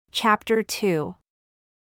Chapter 2.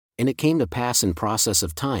 And it came to pass in process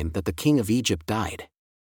of time that the king of Egypt died.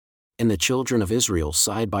 And the children of Israel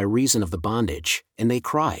sighed by reason of the bondage, and they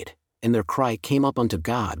cried, and their cry came up unto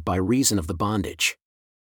God by reason of the bondage.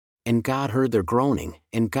 And God heard their groaning,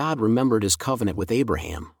 and God remembered his covenant with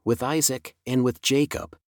Abraham, with Isaac, and with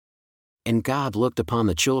Jacob. And God looked upon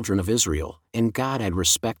the children of Israel, and God had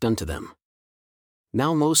respect unto them.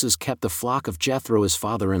 Now Moses kept the flock of Jethro his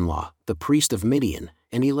father-in-law, the priest of Midian,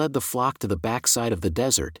 and he led the flock to the backside of the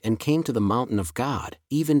desert and came to the mountain of God,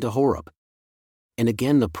 even to Horeb. And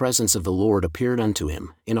again the presence of the Lord appeared unto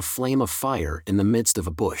him, in a flame of fire in the midst of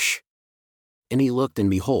a bush. And he looked, and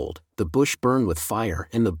behold, the bush burned with fire,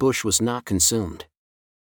 and the bush was not consumed.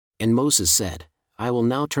 And Moses said, I will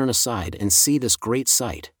now turn aside and see this great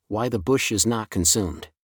sight, why the bush is not consumed.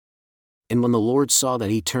 And when the Lord saw that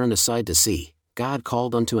he turned aside to see, God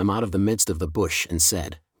called unto him out of the midst of the bush and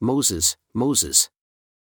said, Moses, Moses.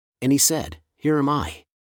 And he said, Here am I.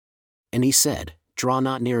 And he said, Draw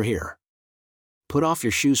not near here. Put off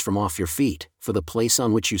your shoes from off your feet, for the place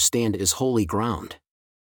on which you stand is holy ground.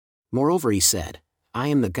 Moreover he said, I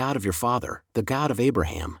am the God of your father, the God of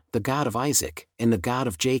Abraham, the God of Isaac, and the God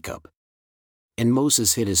of Jacob. And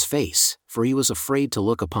Moses hid his face, for he was afraid to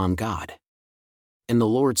look upon God. And the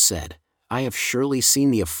Lord said, I have surely seen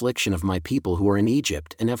the affliction of my people who are in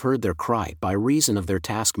Egypt, and have heard their cry by reason of their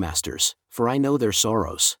taskmasters, for I know their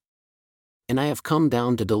sorrows. And I have come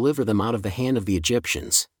down to deliver them out of the hand of the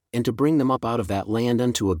Egyptians, and to bring them up out of that land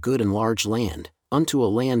unto a good and large land, unto a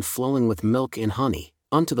land flowing with milk and honey,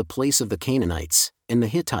 unto the place of the Canaanites, and the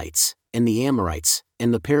Hittites, and the Amorites,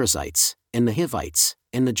 and the Perizzites, and the Hivites,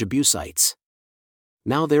 and the Jebusites.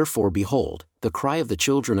 Now therefore behold, the cry of the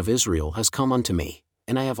children of Israel has come unto me,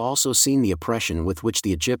 and I have also seen the oppression with which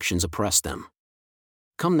the Egyptians oppressed them.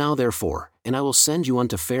 Come now therefore, and I will send you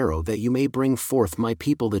unto Pharaoh that you may bring forth my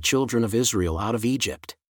people the children of Israel out of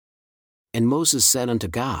Egypt. And Moses said unto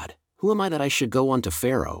God, Who am I that I should go unto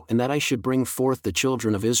Pharaoh, and that I should bring forth the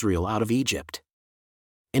children of Israel out of Egypt?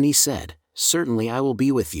 And he said, Certainly I will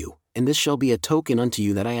be with you, and this shall be a token unto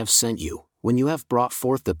you that I have sent you. When you have brought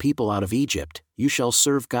forth the people out of Egypt, you shall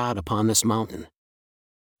serve God upon this mountain.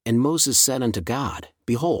 And Moses said unto God,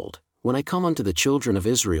 Behold, when I come unto the children of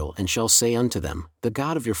Israel and shall say unto them, The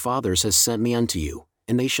God of your fathers has sent me unto you,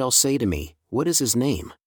 and they shall say to me, What is his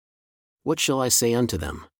name? What shall I say unto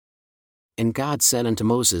them? And God said unto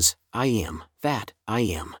Moses, I am, that I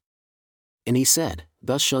am. And he said,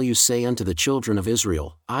 Thus shall you say unto the children of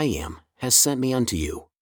Israel, I am, has sent me unto you.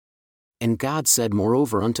 And God said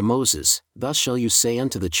moreover unto Moses, Thus shall you say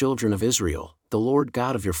unto the children of Israel, The Lord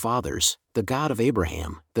God of your fathers, the God of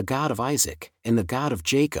Abraham, the God of Isaac, and the God of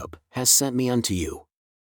Jacob, has sent me unto you.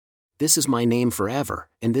 This is my name forever,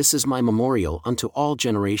 and this is my memorial unto all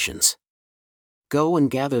generations. Go and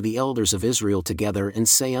gather the elders of Israel together and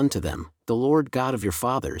say unto them, The Lord God of your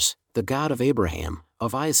fathers, the God of Abraham,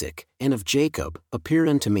 of Isaac, and of Jacob, appeared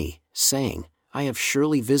unto me, saying, I have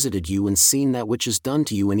surely visited you and seen that which is done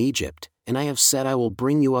to you in Egypt, and I have said I will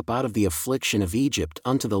bring you up out of the affliction of Egypt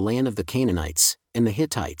unto the land of the Canaanites, and the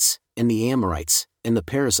Hittites, and the Amorites, and the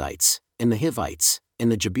Perizzites, and the Hivites,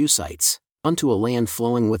 and the Jebusites, unto a land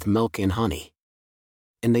flowing with milk and honey.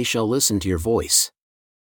 And they shall listen to your voice.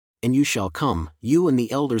 And you shall come, you and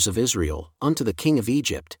the elders of Israel, unto the king of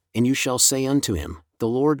Egypt, and you shall say unto him, The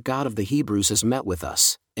Lord God of the Hebrews has met with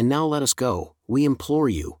us, and now let us go, we implore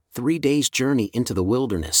you, 3 days' journey into the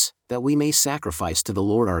wilderness, that we may sacrifice to the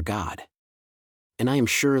Lord our God. And I am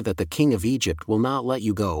sure that the king of Egypt will not let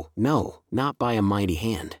you go, no, not by a mighty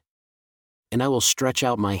hand. And I will stretch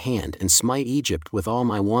out my hand and smite Egypt with all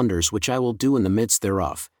my wonders which I will do in the midst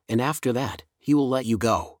thereof, and after that, he will let you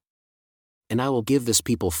go. And I will give this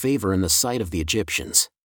people favor in the sight of the Egyptians.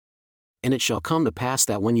 And it shall come to pass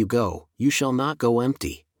that when you go, you shall not go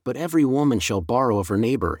empty, but every woman shall borrow of her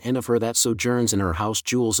neighbor and of her that sojourns in her house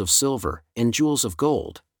jewels of silver, and jewels of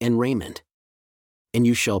gold, and raiment. And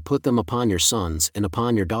you shall put them upon your sons and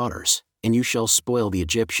upon your daughters, and you shall spoil the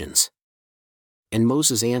Egyptians. And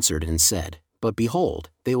Moses answered and said, But behold,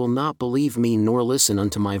 they will not believe me nor listen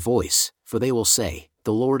unto my voice, for they will say,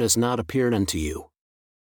 The Lord has not appeared unto you.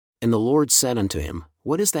 And the Lord said unto him,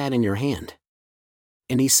 What is that in your hand?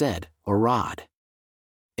 And he said, A rod.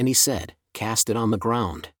 And he said, Cast it on the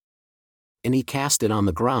ground. And he cast it on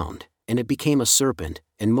the ground, and it became a serpent,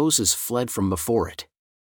 and Moses fled from before it.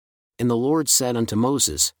 And the Lord said unto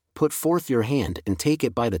Moses, Put forth your hand and take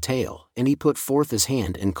it by the tail, and he put forth his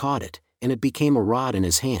hand and caught it, and it became a rod in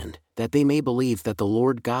his hand, that they may believe that the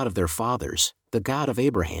Lord God of their fathers, the God of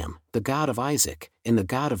Abraham, the God of Isaac, and the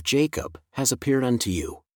God of Jacob, has appeared unto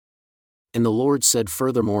you. And the Lord said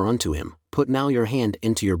furthermore unto him, Put now your hand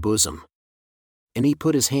into your bosom. And he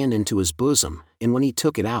put his hand into his bosom, and when he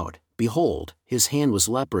took it out, behold, his hand was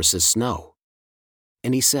leprous as snow.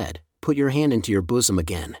 And he said, Put your hand into your bosom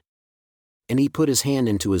again. And he put his hand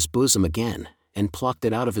into his bosom again, and plucked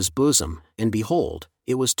it out of his bosom, and behold,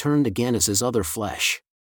 it was turned again as his other flesh.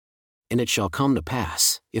 And it shall come to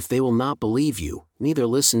pass, if they will not believe you, neither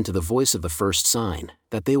listen to the voice of the first sign,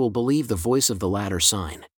 that they will believe the voice of the latter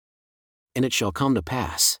sign. And it shall come to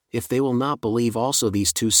pass, if they will not believe also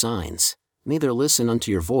these two signs, neither listen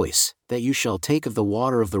unto your voice, that you shall take of the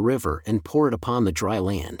water of the river and pour it upon the dry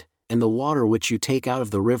land, and the water which you take out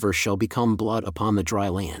of the river shall become blood upon the dry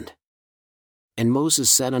land. And Moses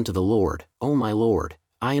said unto the Lord, O my Lord,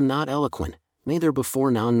 I am not eloquent, neither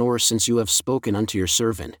before now nor since you have spoken unto your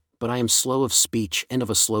servant, but I am slow of speech and of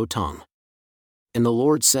a slow tongue. And the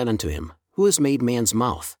Lord said unto him, Who has made man's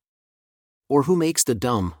mouth? Or who makes the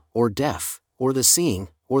dumb, or deaf, or the seeing,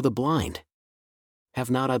 or the blind? Have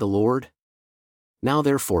not I the Lord? Now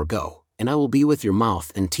therefore go, and I will be with your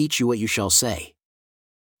mouth and teach you what you shall say.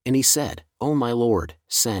 And he said, O my Lord,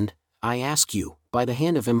 send, I ask you, by the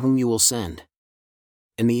hand of him whom you will send.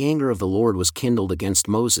 And the anger of the Lord was kindled against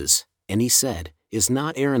Moses, and he said, Is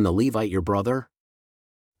not Aaron the Levite your brother?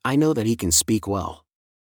 I know that he can speak well.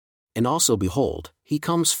 And also behold, he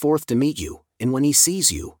comes forth to meet you, and when he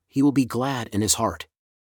sees you, he will be glad in his heart.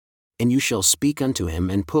 And you shall speak unto him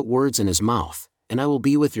and put words in his mouth, and I will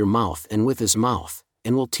be with your mouth and with his mouth,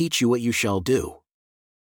 and will teach you what you shall do.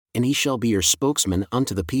 And he shall be your spokesman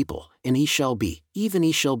unto the people, and he shall be, even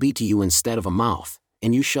he shall be to you instead of a mouth,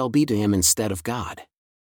 and you shall be to him instead of God.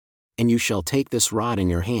 And you shall take this rod in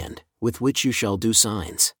your hand, with which you shall do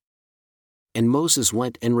signs. And Moses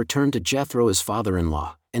went and returned to Jethro his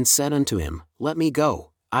father-in-law, and said unto him, Let me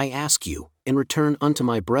go, I ask you, and return unto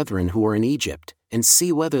my brethren who are in Egypt, and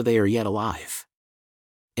see whether they are yet alive.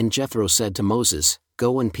 And Jethro said to Moses,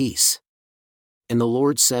 Go in peace. And the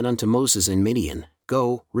Lord said unto Moses in Midian,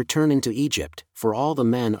 Go, return into Egypt, for all the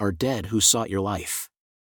men are dead who sought your life.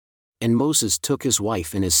 And Moses took his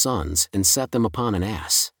wife and his sons and set them upon an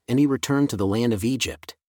ass, and he returned to the land of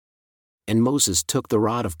Egypt. And Moses took the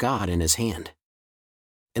rod of God in his hand.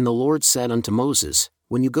 And the Lord said unto Moses,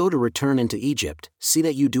 When you go to return into Egypt, see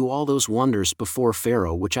that you do all those wonders before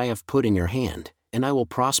Pharaoh which I have put in your hand, and I will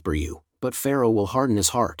prosper you, but Pharaoh will harden his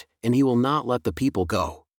heart, and he will not let the people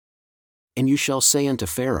go. And you shall say unto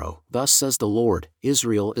Pharaoh, Thus says the Lord,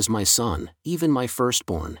 Israel is my son, even my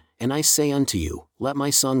firstborn, and I say unto you, Let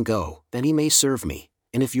my son go, that he may serve me,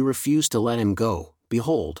 and if you refuse to let him go,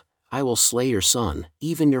 behold, I will slay your son,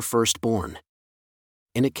 even your firstborn.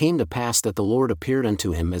 And it came to pass that the Lord appeared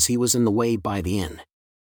unto him as he was in the way by the inn.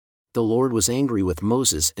 The Lord was angry with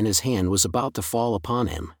Moses, and his hand was about to fall upon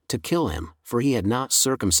him, to kill him, for he had not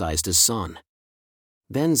circumcised his son.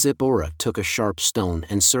 Then Zipporah took a sharp stone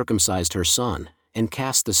and circumcised her son, and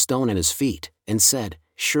cast the stone at his feet, and said,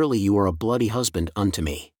 Surely you are a bloody husband unto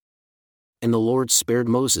me. And the Lord spared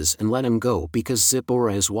Moses and let him go because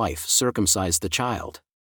Zipporah his wife circumcised the child.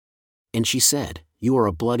 And she said, You are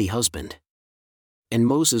a bloody husband. And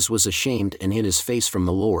Moses was ashamed and hid his face from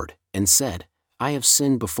the Lord, and said, I have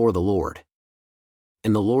sinned before the Lord.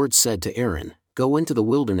 And the Lord said to Aaron, Go into the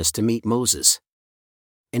wilderness to meet Moses.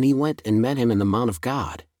 And he went and met him in the mount of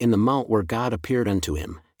God, in the mount where God appeared unto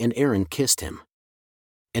him, and Aaron kissed him.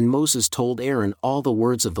 And Moses told Aaron all the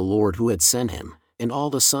words of the Lord who had sent him, and all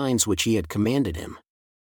the signs which he had commanded him.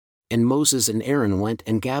 And Moses and Aaron went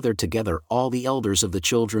and gathered together all the elders of the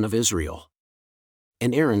children of Israel.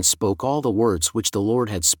 And Aaron spoke all the words which the Lord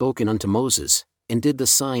had spoken unto Moses, and did the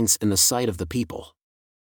signs in the sight of the people.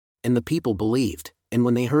 And the people believed, and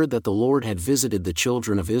when they heard that the Lord had visited the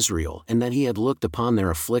children of Israel and that he had looked upon their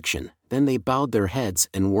affliction, then they bowed their heads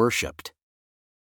and worshipped.